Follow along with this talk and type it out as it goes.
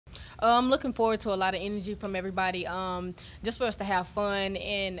I'm looking forward to a lot of energy from everybody, just for us to have fun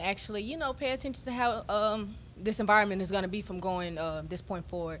and actually, pay attention to how this environment is going to be from going this point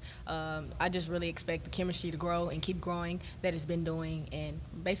forward. I just really expect the chemistry to grow and keep growing that it's been doing, and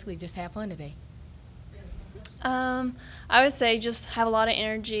basically just have fun today. I would say just have a lot of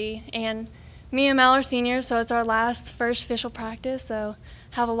energy, and me and Mal are seniors, so it's our first official practice, so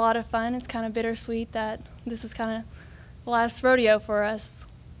have a lot of fun. It's kind of bittersweet that this is kind of the last rodeo for us.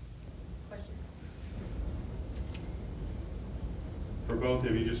 For both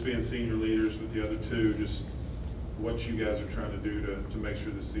of you, just being senior leaders with the other two, just what you guys are trying to do to make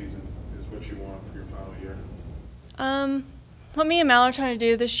sure this season is what you want for your final year? What me and Mal are trying to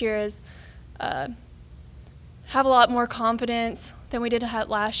do this year is have a lot more confidence than we did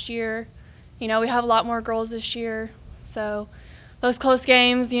last year. We have a lot more girls this year, so those close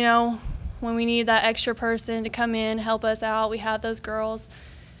games, when we need that extra person to come in, help us out, we have those girls.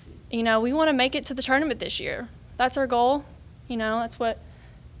 We want to make it to the tournament this year. That's our goal. That's what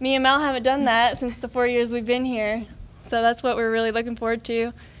me and Mal haven't done that since the 4 years we've been here. So that's what we're really looking forward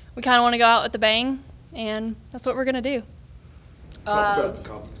to. We kind of want to go out with a bang, and that's what we're going to do. Talk about the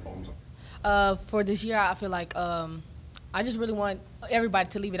competition. For this year, I feel like I just really want everybody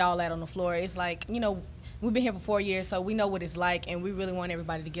to leave it all out on the floor. It's like, we've been here for 4 years, so we know what it's like, and we really want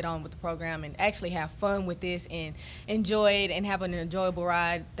everybody to get on with the program and actually have fun with this and enjoy it and have an enjoyable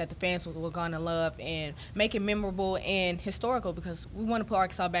ride that the fans will going to love and make it memorable and historical, because we want to put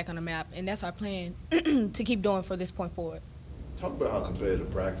Arkansas back on the map, and that's our plan to keep doing for this point forward. Talk about how competitive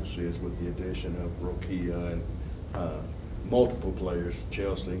practice is with the addition of Rokia and multiple players,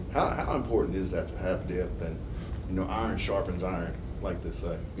 Chelsea. How important is that to have depth and, iron sharpens iron, like they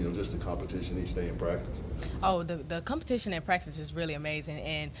say, just the competition each day in practice? Oh, the competition in practice is really amazing,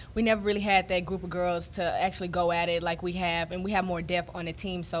 and we never really had that group of girls to actually go at it like we have, and we have more depth on the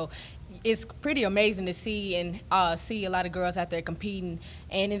team, so it's pretty amazing to see and see a lot of girls out there competing,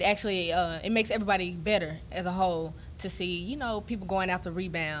 and it actually it makes everybody better as a whole to see, people going after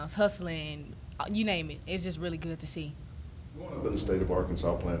rebounds, hustling, you name it. It's just really good to see. Growing up in the state of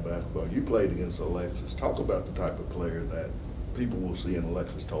Arkansas playing basketball, you played against Alexis. Talk about the type of player that people will see in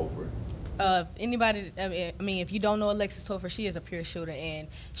Alexis Tolford. Anybody, if you don't know Alexis Tolford, she is a pure shooter, and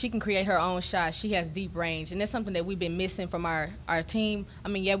she can create her own shot. She has deep range, and that's something that we've been missing from our team.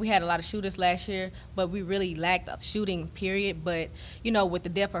 Yeah, we had a lot of shooters last year, but we really lacked a shooting, period. But, with the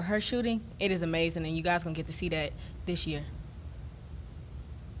depth of her shooting, it is amazing, and you guys going to get to see that this year.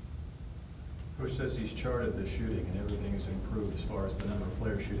 Coach says he's charted the shooting and everything has improved as far as the number of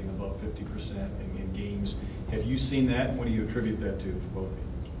players shooting above 50% in games. Have you seen that, and what do you attribute that to for both of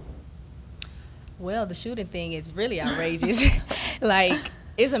you? Well, the shooting thing is really outrageous.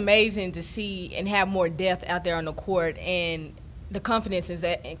 It's amazing to see and have more depth out there on the court, and the confidence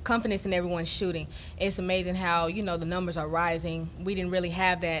in everyone's shooting. It's amazing how, the numbers are rising. We didn't really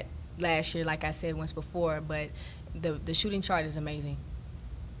have that last year, like I said once before, but the shooting chart is amazing.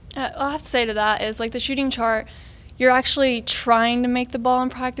 All I have to say to that is, the shooting chart, you're actually trying to make the ball in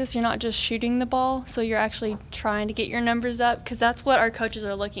practice. You're not just shooting the ball, so you're actually trying to get your numbers up, because that's what our coaches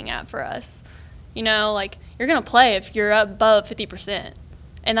are looking at for us. You're going to play if you're above 50%,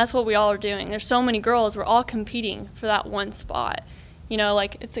 and that's what we all are doing. There's so many girls. We're all competing for that one spot.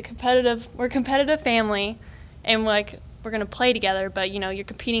 It's we're a competitive family, and, we're going to play together, but, you're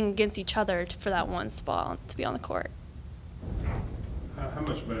competing against each other for that one spot to be on the court. How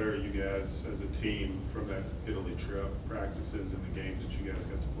much better are you guys as a team from that Italy trip, practices, and the games that you guys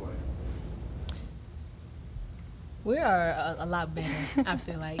got to play? We are a lot better, I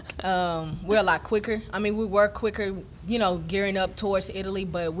feel like. We're a lot quicker. we work quicker, gearing up towards Italy,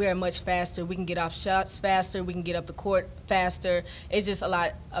 but we're much faster. We can get off shots faster. We can get up the court faster. It's just a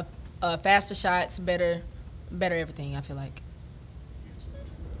lot of faster shots, better everything, I feel like.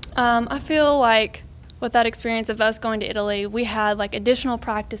 I feel like with that experience of us going to Italy, we had additional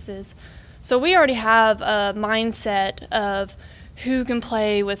practices. So we already have a mindset of who can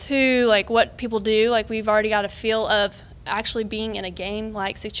play with who, what people do. We've already got a feel of actually being in a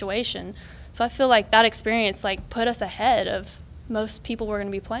game-like situation. So I feel like that experience put us ahead of most people we're going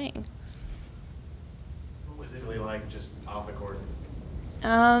to be playing. What was Italy like just off the court?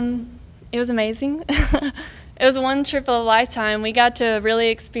 It was amazing. It was one trip of a lifetime. We got to really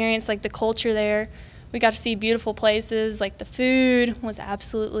experience the culture there. We got to see beautiful places. The food was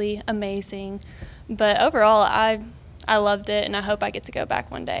absolutely amazing. But overall, I loved it, and I hope I get to go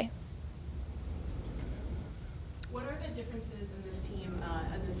back one day. What are the differences in this team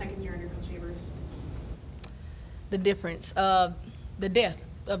in the second year under Coach Chambers? The difference, the depth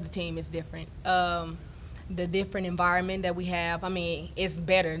of the team is different. the different environment that we have. I mean, it's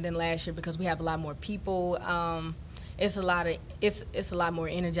better than last year because we have a lot more people. It's a lot more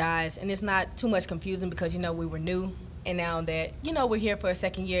energized, and it's not too much confusing because we were new, and now that we're here for a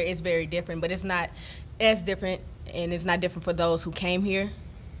second year, it's very different. But it's not as different, and it's not different for those who came here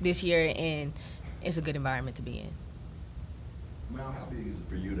this year, and it's a good environment to be in. Mal, how big is it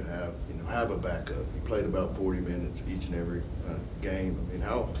for you to have a backup? You played about 40 minutes each and every game. I mean,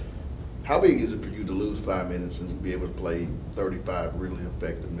 how big is it for you to lose 5 minutes and be able to play 35 really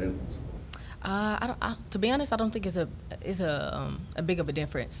effective minutes? To be honest, I don't think it's a big of a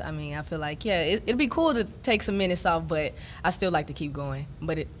difference. I mean, I feel like it'd be cool to take some minutes off, but I still like to keep going.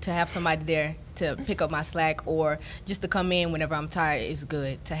 But to have somebody there to pick up my slack or just to come in whenever I'm tired is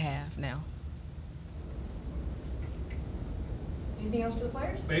good to have now. Anything else for the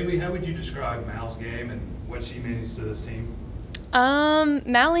players? Bailey, how would you describe Mal's game and what she means to this team?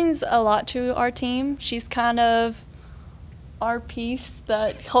 Mal means a lot to our team. She's kind of our piece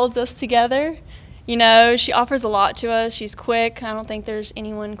that holds us together. She offers a lot to us. She's quick. I don't think there's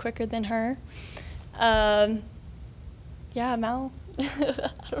anyone quicker than her. Mal, I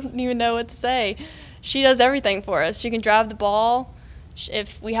don't even know what to say. She does everything for us. She can drive the ball.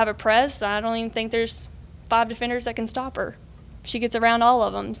 If we have a press, I don't even think there's 5 defenders that can stop her. She gets around all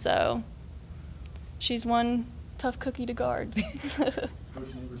of them, so she's one tough cookie to guard.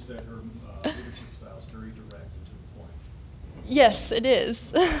 Coach Neighbor said her leadership style is very direct and to the point. Yes, it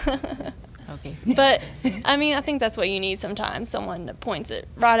is. Okay. But, I think that's what you need sometimes, someone that points it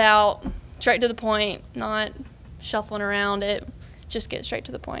right out, straight to the point, not shuffling around it, just get straight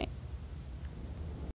to the point.